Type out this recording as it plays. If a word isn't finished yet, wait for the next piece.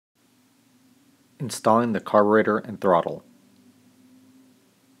Installing the carburetor and throttle.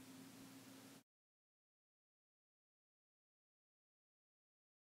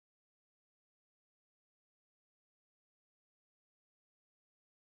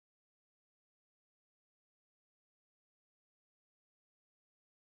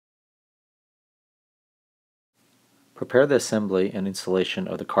 Prepare the assembly and installation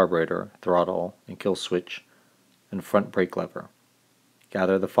of the carburetor, throttle, and kill switch and front brake lever.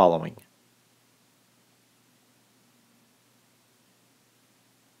 Gather the following: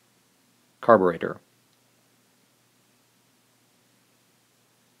 carburetor,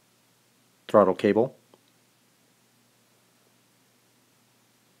 throttle cable,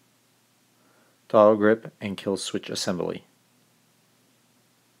 throttle grip and kill switch assembly,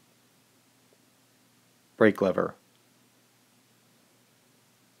 brake lever,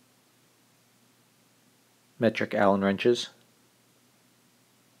 metric Allen wrenches,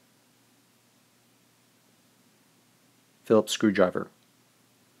 Phillips screwdriver,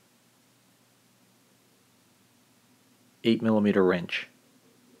 8mm wrench,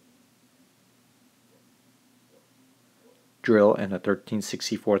 drill and a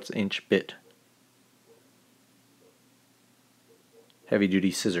 13/64 inch bit,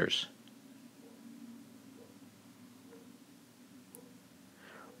 heavy-duty scissors.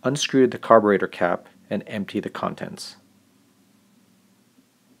 Unscrew the carburetor cap and empty the contents.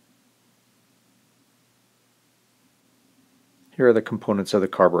 Here are the components of the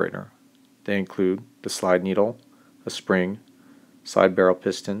carburetor. They include the slide needle, a spring, side barrel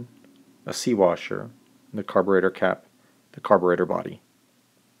piston, a C-washer, the carburetor cap, the carburetor body.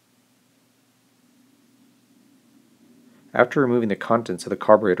 After removing the contents of the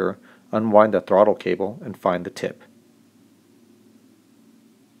carburetor, unwind the throttle cable and find the tip.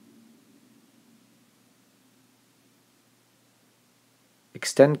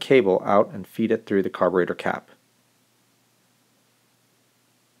 Extend cable out and feed it through the carburetor cap.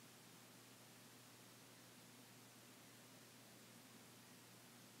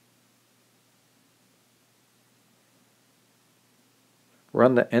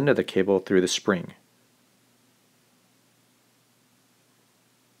 Run the end of the cable through the spring.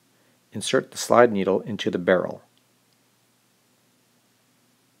 Insert the slide needle into the barrel.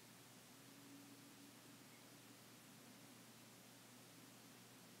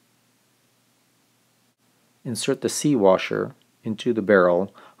 Insert the C-washer into the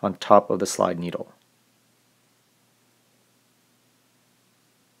barrel on top of the slide needle.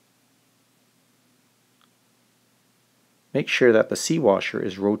 Make sure that the C-washer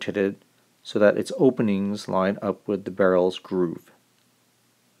is rotated so that its openings line up with the barrel's groove.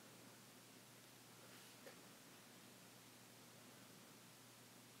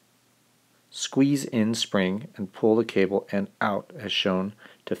 Squeeze in spring and pull the cable end out as shown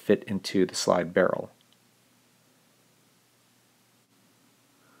to fit into the slide barrel.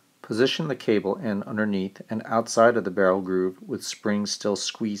 Position the cable end underneath and outside of the barrel groove with springs still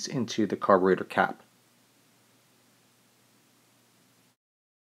squeezed into the carburetor cap.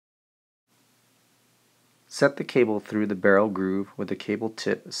 Set the cable through the barrel groove with the cable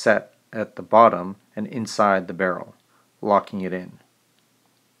tip set at the bottom and inside the barrel, locking it in.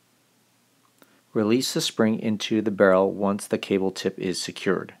 Release the spring into the barrel once the cable tip is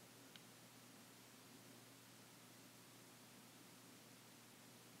secured.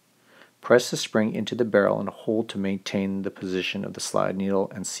 Press the spring into the barrel and hold to maintain the position of the slide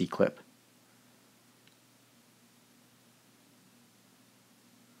needle and C-clip.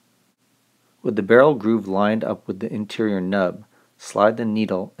 With the barrel groove lined up with the interior nub, slide the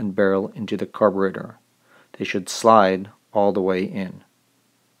needle and barrel into the carburetor. They should slide all the way in.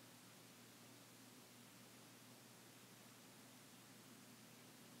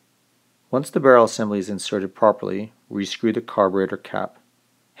 Once the barrel assembly is inserted properly, rescrew the carburetor cap.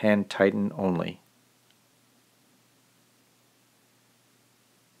 Hand tighten only.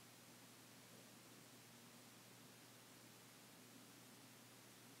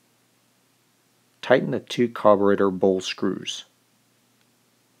 Tighten the two carburetor bowl screws.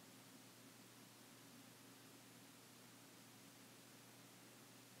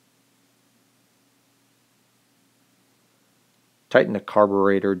 Tighten the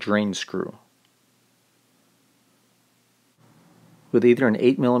carburetor drain screw. With either an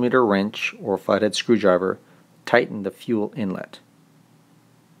 8mm wrench or flathead screwdriver, tighten the fuel inlet.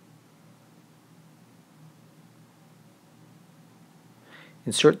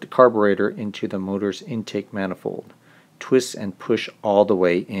 Insert the carburetor into the motor's intake manifold. Twist and push all the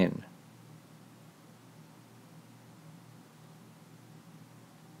way in.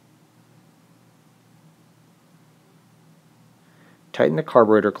 Tighten the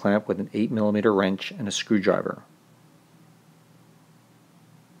carburetor clamp with an 8mm wrench and a screwdriver.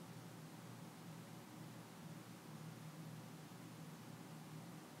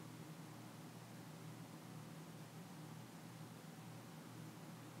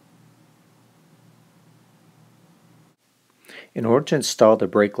 In order to install the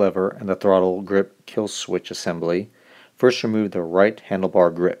brake lever and the throttle grip kill switch assembly, first remove the right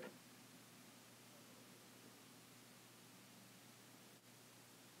handlebar grip.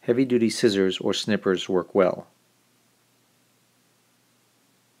 Heavy-duty scissors or snippers work well.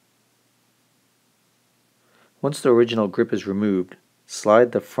 Once the original grip is removed,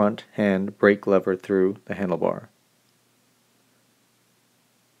 slide the front hand brake lever through the handlebar.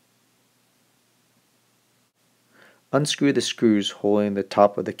 Unscrew the screws holding the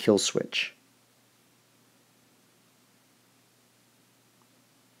top of the kill switch.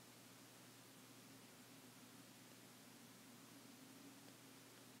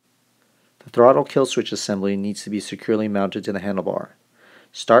 The throttle kill switch assembly needs to be securely mounted to the handlebar.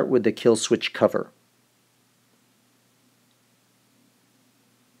 Start with the kill switch cover.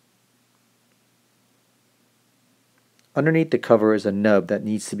 Underneath the cover is a nub that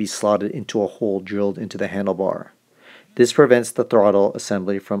needs to be slotted into a hole drilled into the handlebar. This prevents the throttle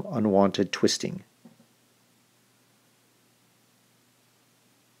assembly from unwanted twisting.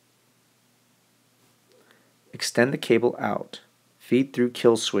 Extend the cable out. Feed through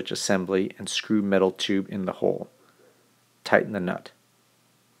kill switch assembly and screw metal tube in the hole. Tighten the nut.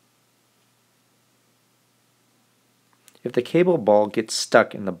 If the cable ball gets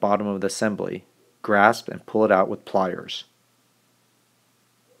stuck in the bottom of the assembly, grasp and pull it out with pliers.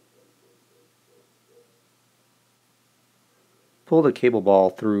 Pull the cable ball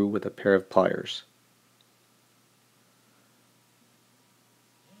through with a pair of pliers.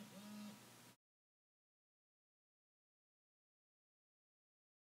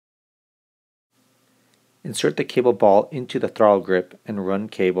 Insert the cable ball into the throttle grip and run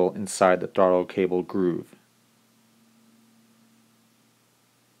cable inside the throttle cable groove.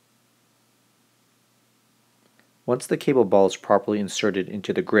 Once the cable ball is properly inserted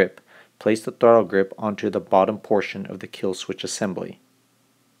into the grip, place the throttle grip onto the bottom portion of the kill switch assembly.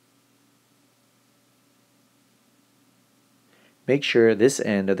 Make sure this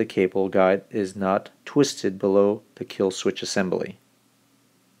end of the cable guide is not twisted below the kill switch assembly.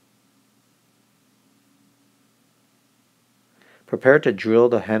 Prepare to drill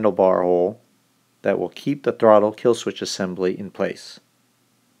the handlebar hole that will keep the throttle kill switch assembly in place.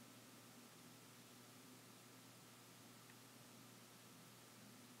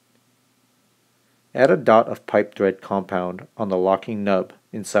 Add a dot of pipe thread compound on the locking nub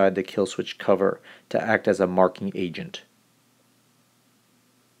inside the kill switch cover to act as a marking agent.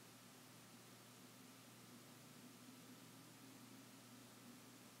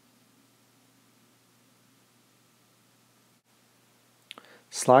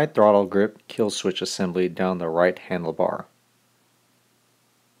 Slide throttle grip kill switch assembly down the right handlebar.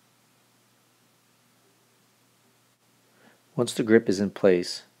 Once the grip is in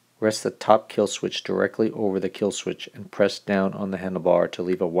place, rest the top kill switch directly over the kill switch and press down on the handlebar to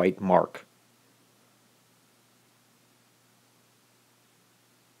leave a white mark.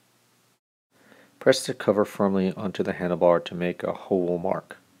 Press the cover firmly onto the handlebar to make a hole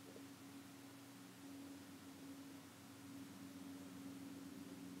mark.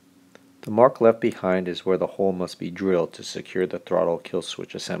 The mark left behind is where the hole must be drilled to secure the throttle kill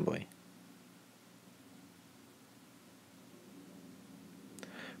switch assembly.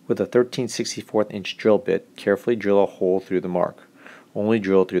 With a 13/64 inch drill bit, carefully drill a hole through the mark. Only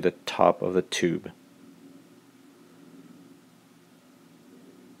drill through the top of the tube.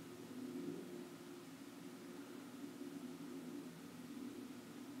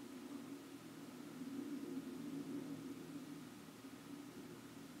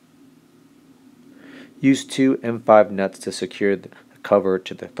 Use two M5 nuts to secure the cover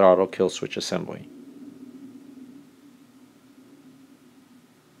to the throttle kill switch assembly.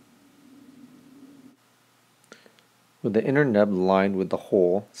 With the inner nub lined with the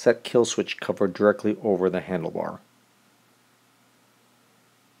hole, set kill switch cover directly over the handlebar.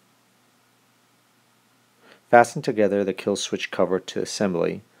 Fasten together the kill switch cover to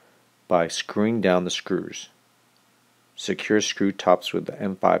assembly by screwing down the screws. Secure screw tops with the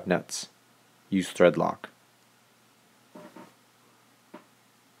M5 nuts. Use thread lock.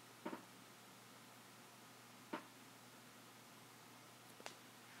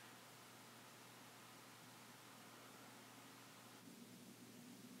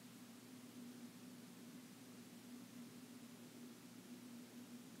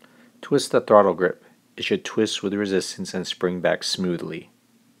 Twist the throttle grip. it should twist with resistance and spring back smoothly.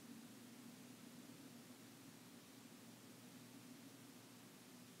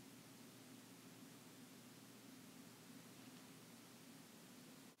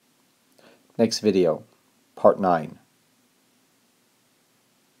 Next video, Part 9.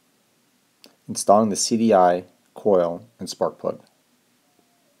 Installing the CDI, coil, and spark plug.